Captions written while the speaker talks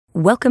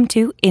Welcome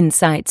to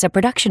Insights, a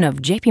production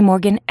of JP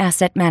Morgan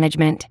Asset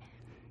Management.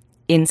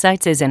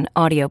 Insights is an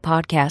audio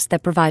podcast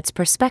that provides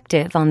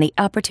perspective on the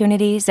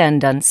opportunities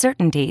and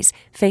uncertainties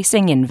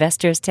facing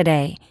investors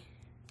today.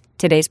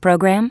 Today's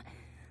program,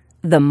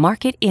 the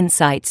Market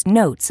Insights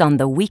Notes on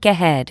the Week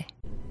Ahead.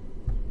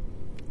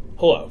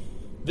 Hello,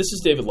 this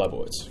is David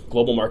Lebowitz,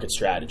 Global Market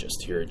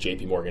Strategist here at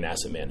JP Morgan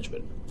Asset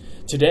Management.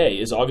 Today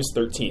is August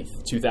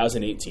 13th,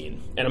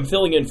 2018, and I'm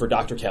filling in for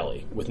Dr.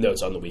 Kelly with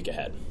notes on the week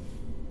ahead.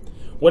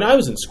 When I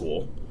was in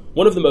school,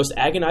 one of the most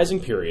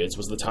agonizing periods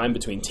was the time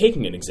between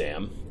taking an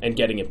exam and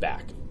getting it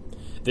back.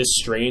 This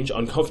strange,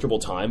 uncomfortable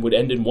time would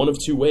end in one of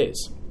two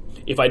ways.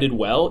 If I did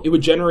well, it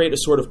would generate a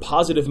sort of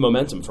positive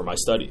momentum for my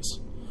studies.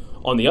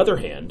 On the other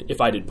hand,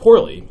 if I did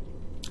poorly,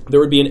 there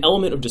would be an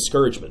element of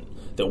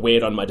discouragement that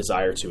weighed on my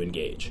desire to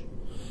engage.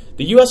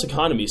 The U.S.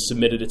 economy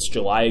submitted its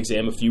July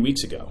exam a few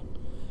weeks ago.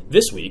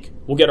 This week,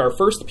 we'll get our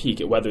first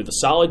peek at whether the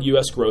solid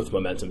U.S. growth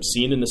momentum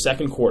seen in the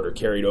second quarter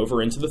carried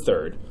over into the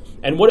third,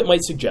 and what it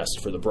might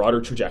suggest for the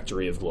broader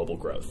trajectory of global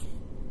growth.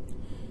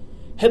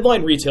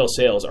 Headline retail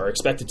sales are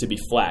expected to be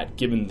flat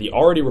given the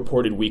already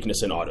reported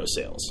weakness in auto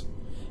sales.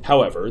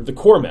 However, the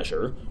core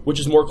measure, which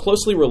is more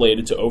closely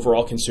related to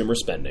overall consumer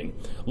spending,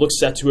 looks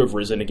set to have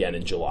risen again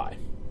in July.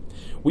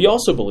 We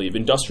also believe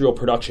industrial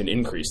production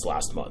increased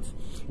last month,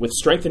 with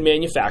strength in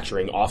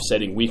manufacturing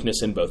offsetting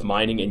weakness in both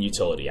mining and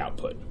utility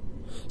output.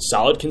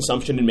 Solid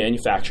consumption in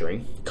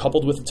manufacturing,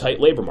 coupled with a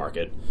tight labor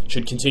market,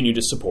 should continue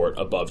to support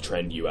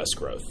above-trend U.S.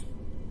 growth.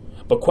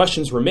 But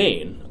questions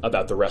remain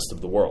about the rest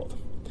of the world.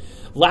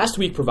 Last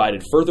week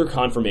provided further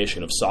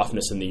confirmation of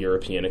softness in the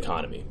European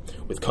economy,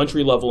 with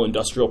country-level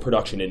industrial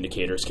production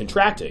indicators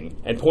contracting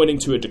and pointing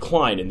to a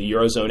decline in the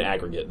Eurozone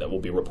aggregate that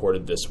will be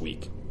reported this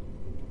week.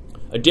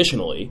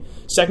 Additionally,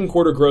 second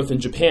quarter growth in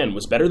Japan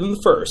was better than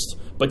the first,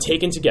 but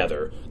taken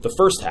together, the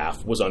first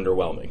half was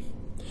underwhelming.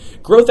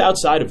 Growth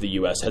outside of the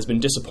U.S. has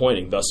been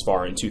disappointing thus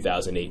far in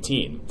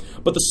 2018,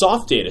 but the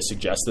soft data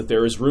suggests that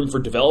there is room for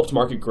developed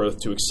market growth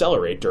to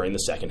accelerate during the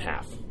second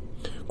half.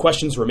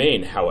 Questions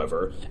remain,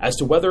 however, as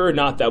to whether or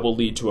not that will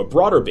lead to a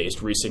broader-based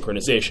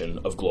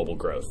resynchronization of global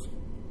growth.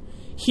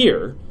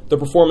 Here, the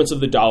performance of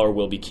the dollar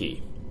will be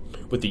key.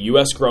 With the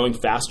U.S. growing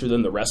faster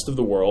than the rest of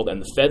the world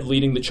and the Fed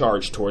leading the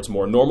charge towards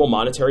more normal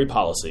monetary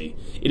policy,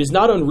 it is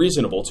not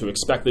unreasonable to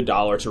expect the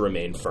dollar to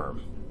remain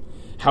firm.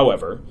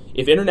 However,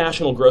 if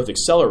international growth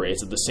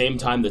accelerates at the same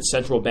time that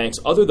central banks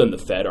other than the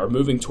Fed are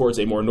moving towards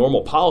a more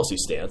normal policy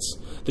stance,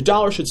 the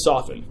dollar should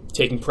soften,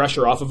 taking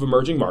pressure off of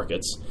emerging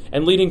markets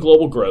and leading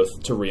global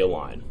growth to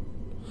realign.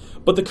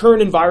 But the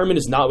current environment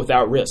is not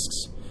without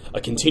risks. A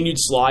continued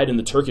slide in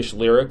the Turkish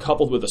lira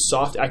coupled with a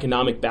soft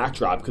economic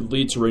backdrop could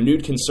lead to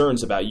renewed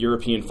concerns about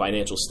European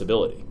financial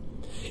stability.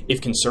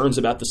 If concerns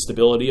about the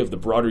stability of the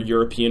broader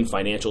European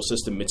financial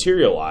system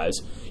materialize,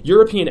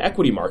 European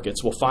equity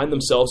markets will find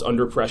themselves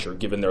under pressure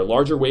given their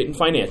larger weight in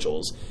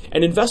financials,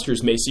 and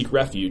investors may seek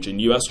refuge in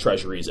U.S.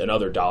 treasuries and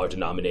other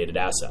dollar-denominated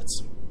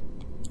assets.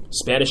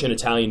 Spanish and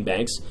Italian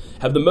banks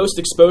have the most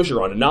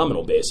exposure on a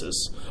nominal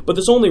basis, but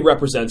this only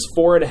represents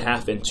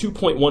 4.5% and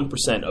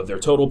 2.1% of their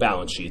total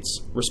balance sheets,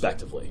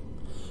 respectively.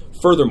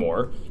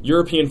 Furthermore,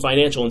 European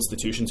financial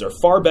institutions are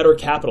far better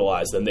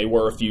capitalized than they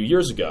were a few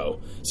years ago,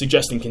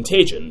 suggesting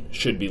contagion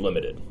should be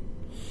limited.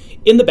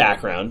 In the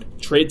background,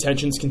 trade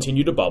tensions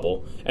continue to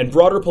bubble, and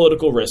broader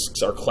political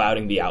risks are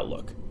clouding the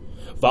outlook.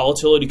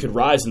 Volatility could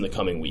rise in the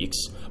coming weeks,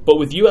 but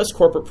with U.S.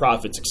 corporate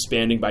profits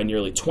expanding by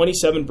nearly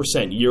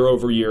 27% year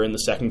over year in the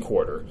second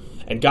quarter,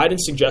 and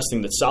guidance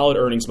suggesting that solid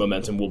earnings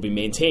momentum will be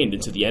maintained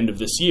into the end of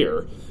this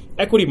year,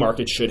 equity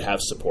markets should have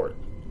support.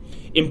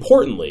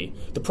 Importantly,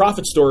 the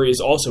profit story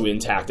is also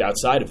intact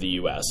outside of the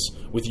U.S.,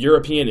 with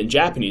European and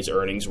Japanese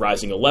earnings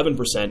rising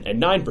 11%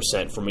 and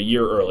 9% from a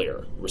year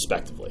earlier,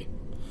 respectively.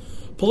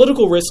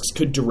 Political risks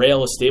could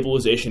derail a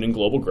stabilization in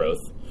global growth,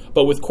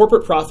 but with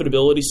corporate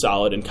profitability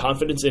solid and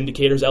confidence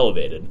indicators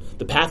elevated,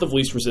 the path of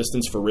least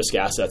resistance for risk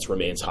assets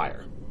remains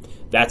higher.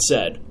 That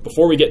said,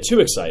 before we get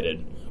too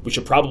excited, we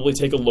should probably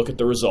take a look at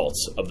the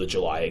results of the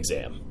July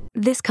exam.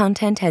 This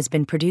content has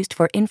been produced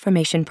for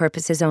information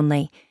purposes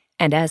only,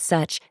 and as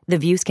such, the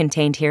views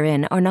contained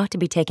herein are not to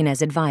be taken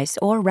as advice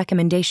or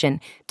recommendation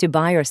to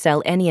buy or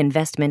sell any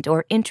investment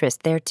or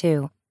interest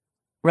thereto.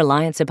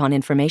 Reliance upon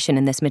information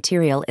in this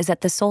material is at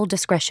the sole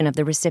discretion of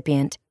the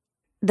recipient.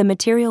 The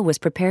material was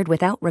prepared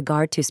without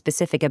regard to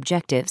specific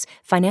objectives,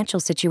 financial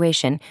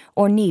situation,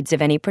 or needs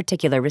of any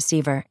particular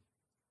receiver.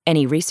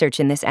 Any research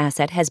in this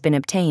asset has been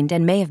obtained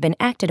and may have been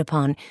acted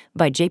upon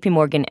by JP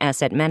Morgan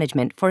Asset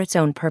Management for its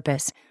own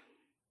purpose.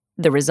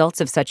 The results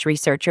of such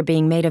research are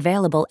being made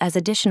available as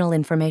additional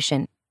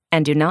information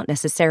and do not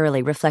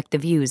necessarily reflect the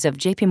views of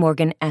JP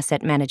Morgan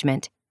Asset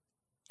Management.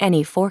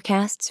 Any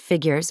forecasts,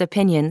 figures,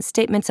 opinions,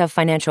 statements of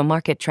financial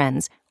market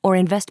trends, or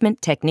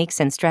investment techniques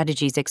and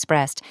strategies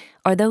expressed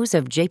are those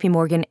of JP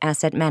Morgan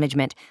Asset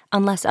Management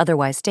unless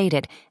otherwise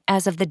stated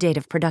as of the date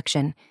of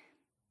production.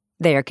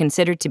 They are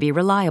considered to be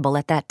reliable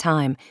at that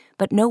time,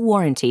 but no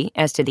warranty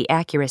as to the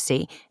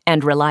accuracy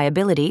and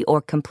reliability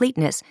or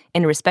completeness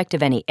in respect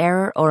of any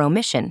error or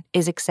omission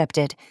is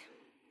accepted.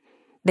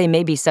 They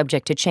may be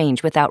subject to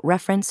change without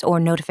reference or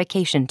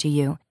notification to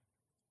you.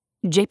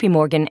 J.P.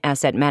 Morgan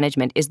Asset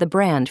Management is the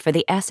brand for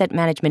the asset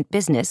management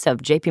business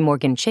of J.P.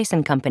 Morgan Chase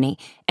 & Company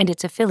and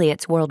its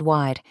affiliates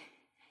worldwide.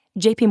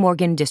 J.P.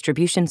 Morgan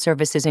Distribution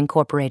Services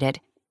Incorporated.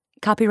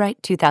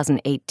 Copyright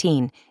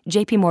 2018,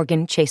 J.P.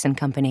 Morgan Chase &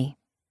 Company.